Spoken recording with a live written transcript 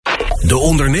De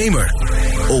Ondernemer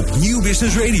op Nieuw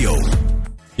Business Radio.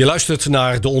 Je luistert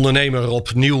naar De Ondernemer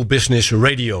op Nieuw Business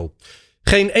Radio.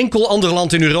 Geen enkel ander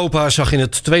land in Europa zag in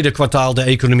het tweede kwartaal de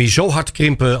economie zo hard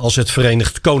krimpen als het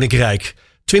Verenigd Koninkrijk.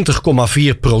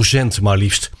 20,4% maar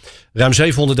liefst. Ruim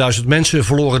 700.000 mensen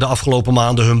verloren de afgelopen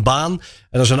maanden hun baan. En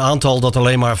dat is een aantal dat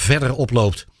alleen maar verder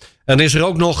oploopt. En is er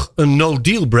ook nog een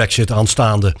no-deal Brexit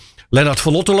aanstaande. Lennard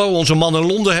van Otterloo, onze man in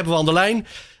Londen, hebben we aan de lijn.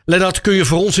 Lennard, kun je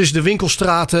voor ons eens de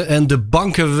winkelstraten en de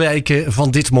bankenwijken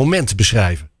van dit moment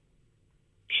beschrijven?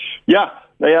 Ja,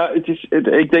 nou ja,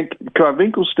 ik denk qua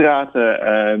winkelstraten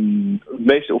het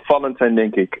meest opvallend zijn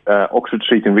denk ik Oxford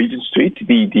Street en Regent Street.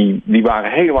 Die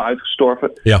waren helemaal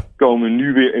uitgestorven. Ja. Komen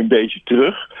nu weer een beetje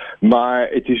terug. Maar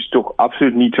het is toch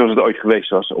absoluut niet zoals het ooit geweest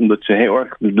was. Omdat ze heel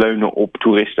erg leunen op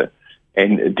toeristen.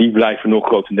 En die blijven nog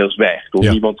grotendeels weg. Dus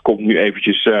niemand komt nu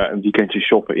eventjes een weekendje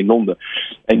shoppen in Londen.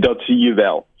 En dat zie je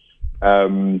wel.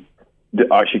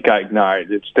 Als je kijkt naar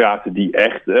de straten die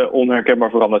echt onherkenbaar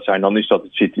veranderd zijn, dan is dat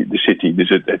de city. Dus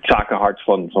het zakenhart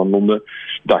van Londen.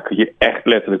 Daar kun je echt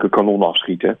letterlijk een kanon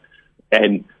afschieten.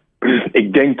 En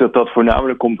ik denk dat dat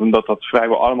voornamelijk komt omdat dat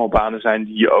vrijwel allemaal banen zijn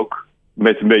die je ook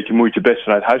met een beetje moeite best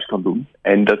vanuit huis kan doen.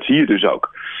 En dat zie je dus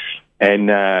ook. En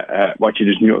wat je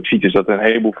dus nu ook ziet is dat een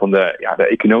heleboel van de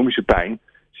economische pijn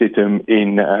zit hem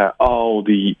in al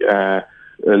die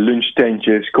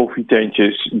lunchtentjes,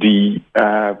 koffietentjes die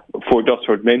voor dat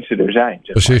soort mensen er zijn.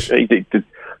 Zeg maar. Precies. Ik denk dat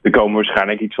er komen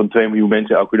waarschijnlijk iets van 2 miljoen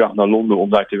mensen elke dag naar Londen om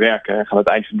daar te werken en gaan aan het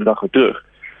eind van de dag weer terug.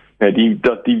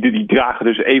 Die dragen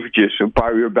dus eventjes een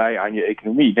paar uur bij aan je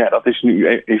economie. Ja, dat is nu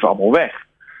even allemaal weg.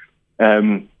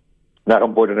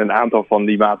 Daarom worden een aantal van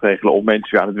die maatregelen om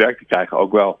mensen weer aan het werk te krijgen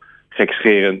ook wel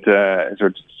gekscherend een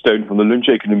soort steun van de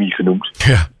luncheconomie genoemd.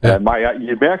 Ja. Maar ja,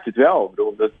 je merkt het wel. Ik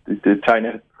bedoel,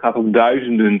 het gaat om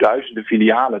duizenden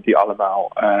filialen die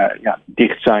allemaal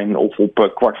dicht zijn of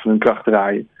op kwart van hun kracht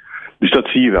draaien. Dus dat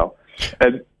zie je wel.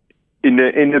 In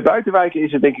de buitenwijken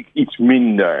is het denk ik iets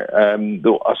minder.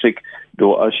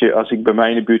 Als ik bij mij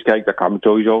in de buurt kijk, daar komen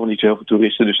sowieso wel niet zo heel veel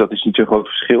toeristen, dus dat is niet zo'n groot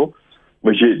verschil.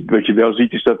 Wat je wel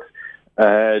ziet is dat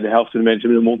de helft van de mensen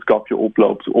met een mondkapje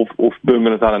oploopt of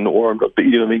bungelend aan de oor, omdat bij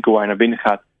iedere winkel waar je naar binnen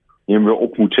gaat je hem weer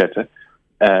op moet zetten.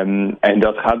 En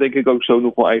dat gaat denk ik ook zo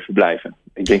nog wel even blijven.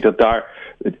 Ik denk dat daar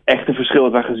het echte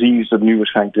verschil dat we gezien is dat nu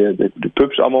waarschijnlijk de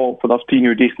pubs allemaal vanaf 10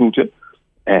 uur dicht moeten.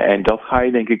 En dat ga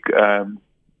je denk ik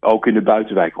ook in de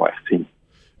buitenwijk wel echt zien.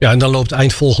 Ja, en dan loopt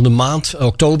eind volgende maand,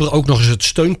 oktober, ook nog eens het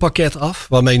steunpakket af.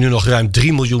 Waarmee nu nog ruim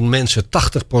 3 miljoen mensen 80%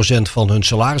 van hun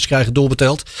salaris krijgen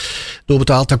doorbetaald.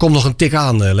 Daar komt nog een tik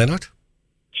aan, Lennart.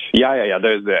 Ja,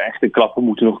 de echte klappen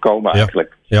moeten nog komen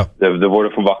eigenlijk. Ja. Er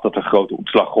worden verwacht dat er grote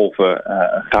opslaggolven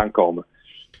gaan komen.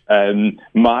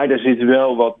 Maar er zit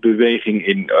wel wat beweging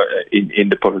in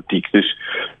de politiek. Dus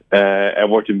er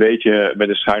wordt een beetje met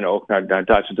een schuine oog naar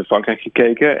Duitsland en Frankrijk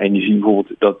gekeken. En je ziet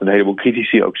bijvoorbeeld dat een heleboel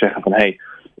critici ook zeggen van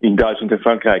in Duitsland en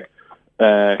Frankrijk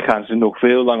gaan ze nog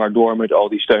veel langer door met al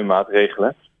die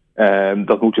steunmaatregelen.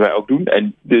 Dat moeten wij ook doen.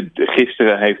 En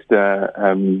gisteren heeft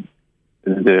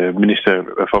de minister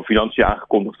van Financiën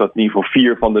aangekondigd dat in ieder geval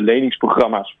 4 van de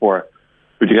leningsprogramma's voor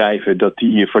bedrijven dat die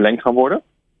hier verlengd gaan worden.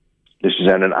 Dus er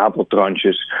zijn een aantal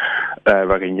tranches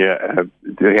waarin je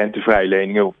de rentevrije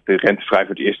leningen, of de rentevrij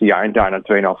voor het eerste jaar en daarna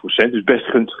 2,5%, dus best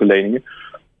gunstige leningen,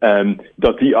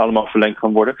 dat die allemaal verlengd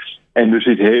gaan worden. En er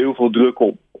zit heel veel druk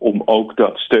op om ook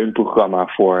dat steunprogramma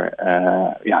voor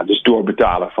dus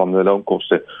doorbetalen van de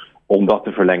loonkosten, om dat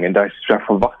te verlengen. En daar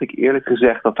verwacht ik eerlijk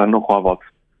gezegd dat daar nog wel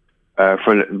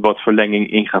wat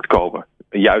verlenging in gaat komen.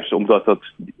 Juist omdat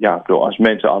als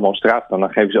mensen allemaal op straat staan,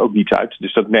 dan geven ze ook niets uit.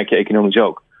 Dus dat merk je economisch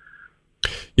ook.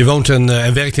 Je woont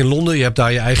en werkt in Londen, je hebt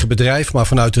daar je eigen bedrijf, maar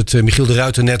vanuit het Michiel de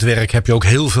Ruiter netwerk heb je ook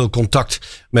heel veel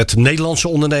contact met Nederlandse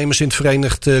ondernemers in het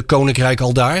Verenigd Koninkrijk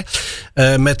al daar.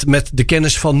 Met de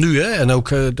kennis van nu, hè? En ook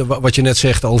wat je net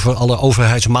zegt over alle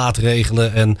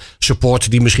overheidsmaatregelen en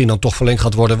support die misschien dan toch verlengd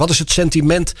gaat worden. Wat is het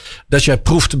sentiment dat jij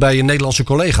proeft bij je Nederlandse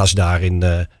collega's daar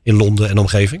in Londen en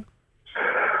omgeving?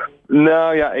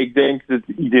 Nou ja, ik denk dat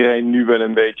iedereen nu wel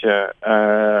een beetje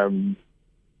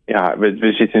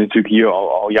we zitten natuurlijk hier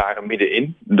al jaren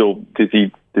middenin.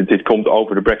 Dit komt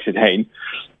over de Brexit heen.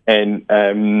 En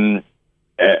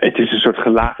het is een soort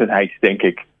gelatenheid, denk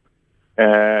ik.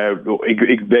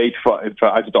 Ik weet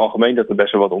uit het algemeen dat er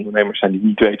best wel wat ondernemers zijn die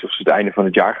niet weten of ze het einde van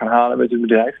het jaar gaan halen met hun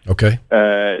bedrijf. Okay.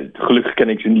 Gelukkig ken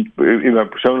ik ze niet in mijn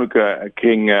persoonlijke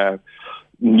kring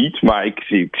niet. Maar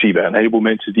ik zie wel een heleboel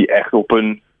mensen die echt op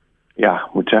een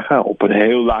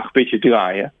heel laag pitje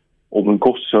draaien. Om hun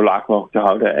kosten zo laag mogelijk te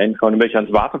houden en gewoon een beetje aan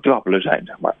het water trappelen zijn,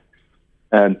 zeg maar.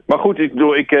 Maar goed, ik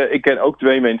bedoel, ik ken ook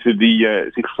 2 mensen die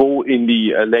zich vol in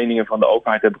die leningen van de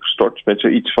overheid hebben gestort. Met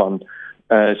zoiets van,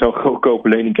 zo'n goedkope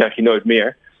lening krijg je nooit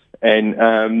meer. En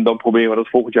dan proberen we dat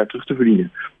volgend jaar terug te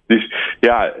verdienen. Dus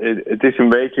ja, het is een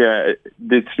beetje,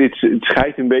 het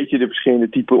scheidt een beetje de verschillende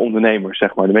type ondernemers,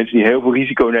 zeg maar. De mensen die heel veel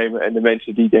risico nemen en de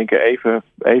mensen die denken even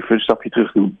een stapje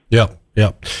terug doen. Ja.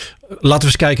 Laten we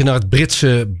eens kijken naar het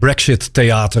Britse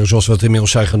Brexit-theater, zoals we het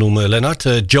inmiddels zijn gaan noemen,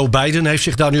 Lennard. Joe Biden heeft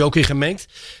zich daar nu ook in gemengd.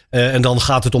 En dan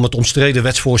gaat het om het omstreden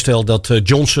wetsvoorstel dat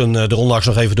Johnson er onlangs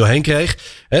nog even doorheen kreeg.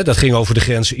 Dat ging over de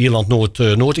grens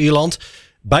Ierland-Noord-Ierland.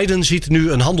 Biden ziet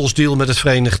nu een handelsdeal met het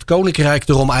Verenigd Koninkrijk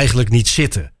erom eigenlijk niet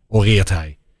zitten, oreert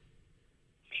hij.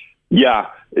 Ja,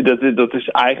 dat is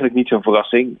eigenlijk niet zo'n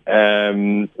verrassing.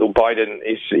 Biden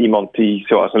is iemand die,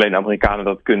 zoals alleen Amerikanen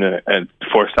dat kunnen,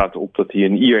 voorstaat op dat hij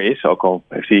een Ier is. Ook al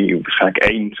heeft hij waarschijnlijk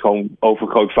 1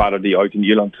 overgrootvader die ooit in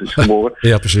Ierland is geboren.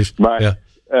 Ja, precies. Maar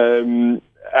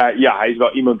hij is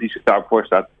wel iemand die zich daarop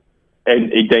voorstaat.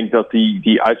 En ik denk dat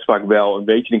die uitspraak wel een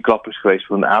beetje een klap is geweest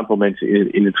voor een aantal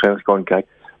mensen in het Verenigd Koninkrijk.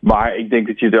 Maar ik denk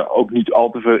dat je er ook niet al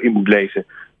te veel in moet lezen.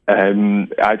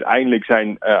 Uiteindelijk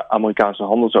zijn Amerikaanse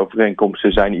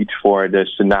handelsovereenkomsten zijn iets voor de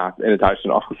Senaat en het Huis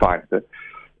van Afgevaardigden.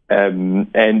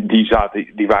 En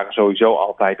die waren sowieso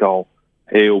altijd al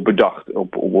heel bedacht,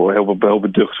 heel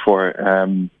beducht voor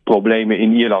problemen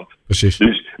in Ierland. Precies.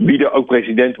 Dus wie er ook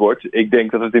president wordt, ik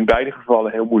denk dat het in beide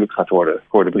gevallen heel moeilijk gaat worden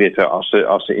voor de Britten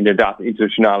als ze inderdaad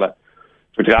internationale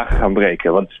verdragen gaan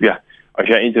breken. Want ja, als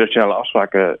jij internationale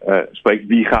afspraken spreekt,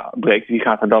 wie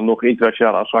gaat er dan nog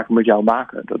internationale afspraken met jou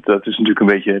maken? Dat is natuurlijk een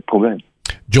beetje het probleem.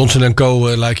 Johnson &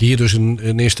 Co. lijken hier dus in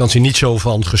eerste instantie niet zo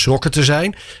van geschrokken te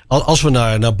zijn. Als we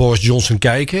naar Boris Johnson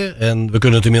kijken, en we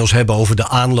kunnen het inmiddels hebben over de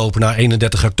aanloop naar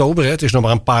 31 oktober. Het is nog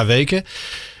maar een paar weken.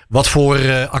 Wat voor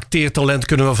acteertalent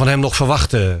kunnen we van hem nog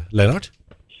verwachten, Lennard?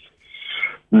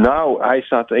 Nou, hij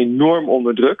staat enorm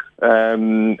onder druk.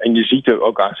 En je ziet er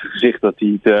ook aan zijn gezicht dat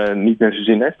hij het niet naar zijn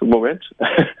zin heeft op het moment.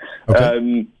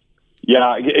 Okay.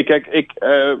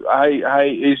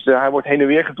 Hij wordt heen en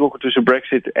weer getrokken tussen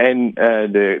Brexit en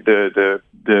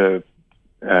de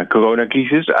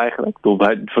coronacrisis eigenlijk.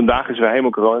 Vandaag is er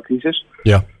helemaal coronacrisis.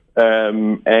 Ja.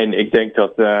 En ik denk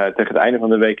dat tegen het einde van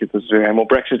de week dat het weer helemaal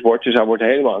Brexit wordt. Dus hij wordt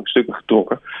helemaal in stukken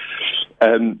getrokken.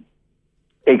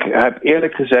 Ik heb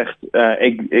eerlijk gezegd,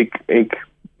 ik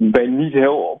ben niet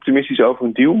heel optimistisch over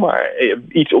een deal, maar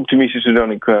iets optimistischer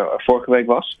dan ik vorige week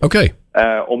was. Oké.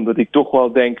 Omdat ik toch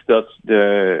wel denk dat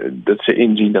ze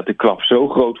inzien dat de klap zo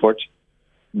groot wordt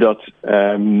dat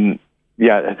zijn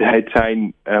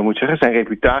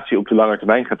reputatie op de lange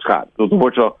termijn gaat schaden. Er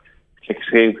wordt wel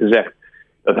geschreven gezegd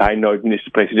dat hij nooit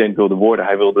minister-president wilde worden.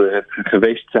 Hij wilde het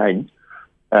geweest zijn.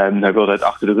 Hij wilde het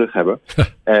achter de rug hebben.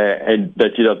 En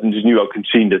dat je dat dus nu ook kunt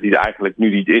zien, dat hij er eigenlijk nu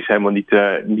niet is, helemaal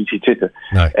niet ziet zitten.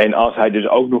 Nee. En als hij dus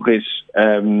ook nog eens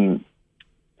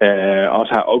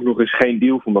geen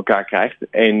deal voor elkaar krijgt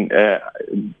en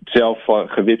zelf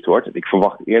gewipt wordt. Ik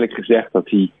verwacht eerlijk gezegd dat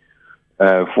hij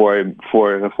voor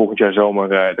volgend jaar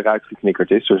zomer eruit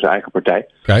geknikkerd is door zijn eigen partij.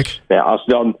 Kijk. Ja,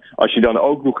 als je dan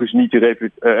ook nog eens niet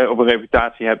op een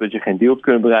reputatie hebt dat je geen deal hebt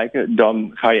kunnen bereiken,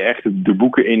 dan ga je echt de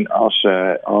boeken in als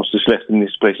de slechtste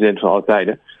minister-president van alle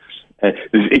tijden.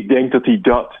 Dus ik denk dat hij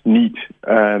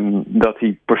dat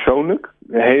hij persoonlijk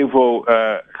heel veel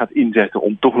gaat inzetten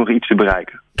om toch nog iets te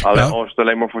bereiken. Al is het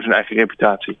alleen maar voor zijn eigen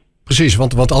reputatie. Precies,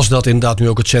 want als dat inderdaad nu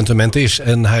ook het sentiment is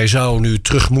en hij zou nu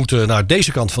terug moeten naar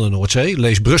deze kant van de Noordzee,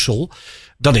 lees Brussel,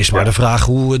 dan is maar de vraag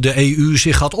hoe de EU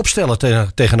zich gaat opstellen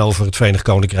tegenover het Verenigd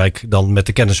Koninkrijk dan met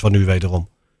de kennis van nu wederom.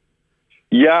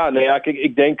 Ja, nou ja, kijk,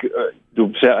 ik denk,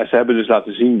 ze hebben dus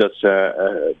laten zien dat ze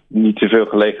niet zoveel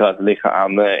gelegen laten liggen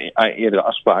aan eerdere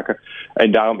afspraken.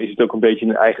 En daarom is het ook een beetje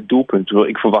een eigen doelpunt.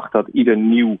 Ik verwacht dat ieder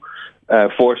nieuw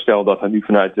voorstel dat er nu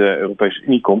vanuit de Europese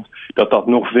Unie komt, dat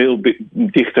nog veel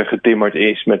dichter getimmerd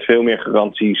is met veel meer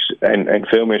garanties en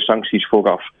veel meer sancties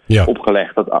vooraf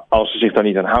opgelegd, dat als ze zich daar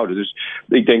niet aan houden. Dus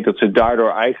ik denk dat ze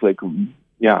daardoor eigenlijk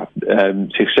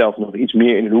zichzelf nog iets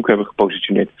meer in de hoek hebben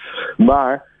gepositioneerd.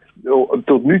 Maar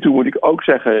tot nu toe moet ik ook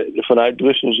zeggen, vanuit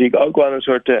Brussel zie ik ook wel een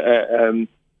soort,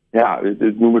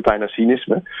 ik noem het bijna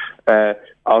cynisme.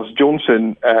 Als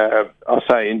Johnson, als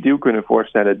zij een deal kunnen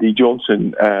voorstellen die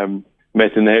Johnson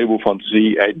met een heleboel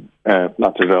fantasie en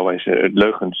laten we wel eens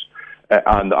leugens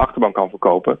aan de achterban kan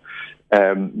verkopen,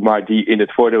 maar die in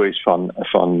het voordeel is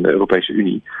van de Europese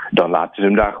Unie, dan laten ze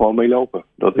hem daar gewoon mee lopen.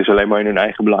 Dat is alleen maar in hun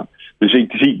eigen belang. Dus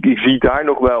ik zie daar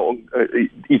nog wel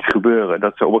iets gebeuren.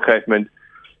 Dat ze op een gegeven moment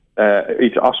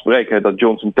iets afspreken dat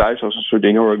Johnson thuis als een soort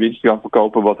enorme winst kan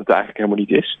verkopen, wat het eigenlijk helemaal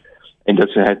niet is. En dat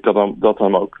ze dat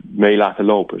dan ook mee laten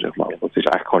lopen, zeg maar. Dat is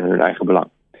eigenlijk gewoon in hun eigen belang.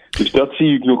 Dus dat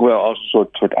zie ik nog wel als een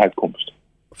soort uitkomst.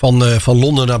 Van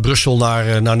Londen naar Brussel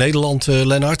naar Nederland,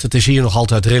 Lennard. Het is hier nog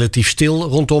altijd relatief stil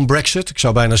rondom Brexit. Ik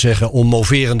zou bijna zeggen om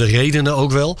moverende redenen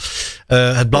ook wel.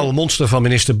 Het blauwe monster van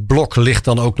minister Blok ligt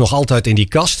dan ook nog altijd in die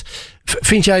kast.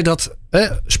 Vind jij dat,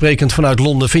 sprekend vanuit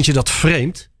Londen, vind je dat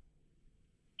vreemd?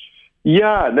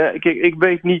 Ja, nee, kijk,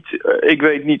 ik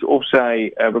weet niet of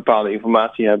zij bepaalde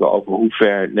informatie hebben over hoe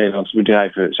ver Nederlandse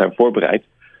bedrijven zijn voorbereid.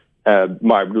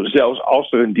 Maar ik bedoel, zelfs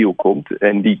als er een deal komt,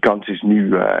 en die kans is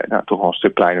nu toch al een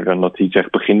stuk kleiner dan dat die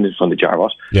begin van dit jaar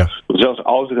was. Ja. Zelfs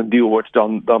als er een deal wordt,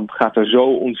 dan gaat er zo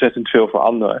ontzettend veel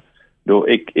veranderen.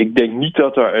 Ik denk niet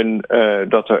dat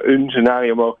er een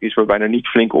scenario mogelijk is waarbij er niet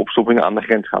flinke opstoppingen aan de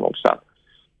grens gaan ontstaan.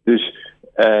 Dus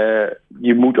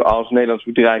je moet als Nederlands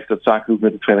bedrijf dat zaken doet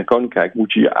met het Verenigd Koninkrijk,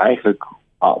 moet je eigenlijk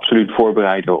absoluut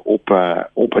voorbereiden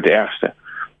op het ergste.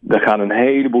 Er gaan een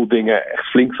heleboel dingen echt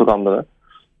flink veranderen.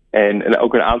 En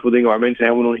ook een aantal dingen waar mensen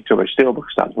helemaal nog niet zo bij stil hebben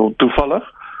gestaan. Bijvoorbeeld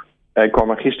toevallig kwam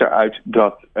er gisteren uit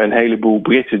dat een heleboel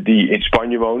Britten die in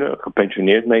Spanje wonen,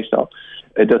 gepensioneerd meestal,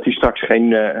 dat die straks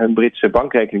hun Britse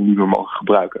bankrekening niet meer mogen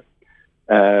gebruiken.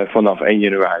 Vanaf 1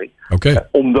 januari. Okay.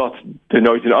 Omdat er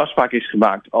nooit een afspraak is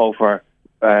gemaakt over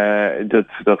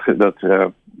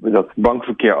dat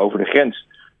bankverkeer over de grens.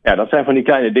 Ja, dat zijn van die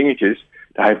kleine dingetjes.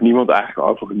 Daar heeft niemand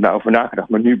eigenlijk over nagedacht.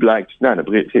 Maar nu blijkt,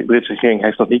 de Britse regering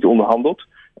heeft dat niet onderhandeld.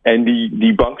 En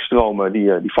die bankstromen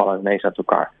die vallen ineens uit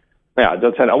elkaar. Nou ja,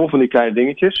 dat zijn allemaal van die kleine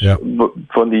dingetjes. Ja.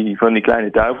 Van die kleine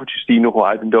duiveltjes die nog wel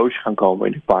uit een doosje gaan komen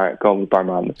in de komende paar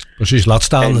maanden. Precies, laat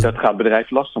staan. En dat gaat het bedrijf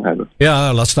last van hebben.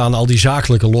 Ja, laat staan al die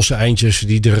zakelijke losse eindjes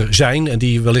die er zijn. En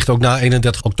die wellicht ook na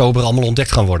 31 oktober allemaal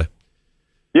ontdekt gaan worden.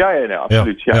 Ja,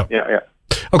 absoluut. Ja.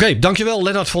 Oké, dankjewel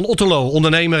Lennard van Otterloo,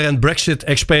 ondernemer en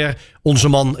Brexit-expert. Onze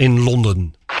man in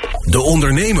Londen. De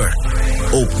Ondernemer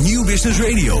op Nieuw Business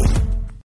Radio.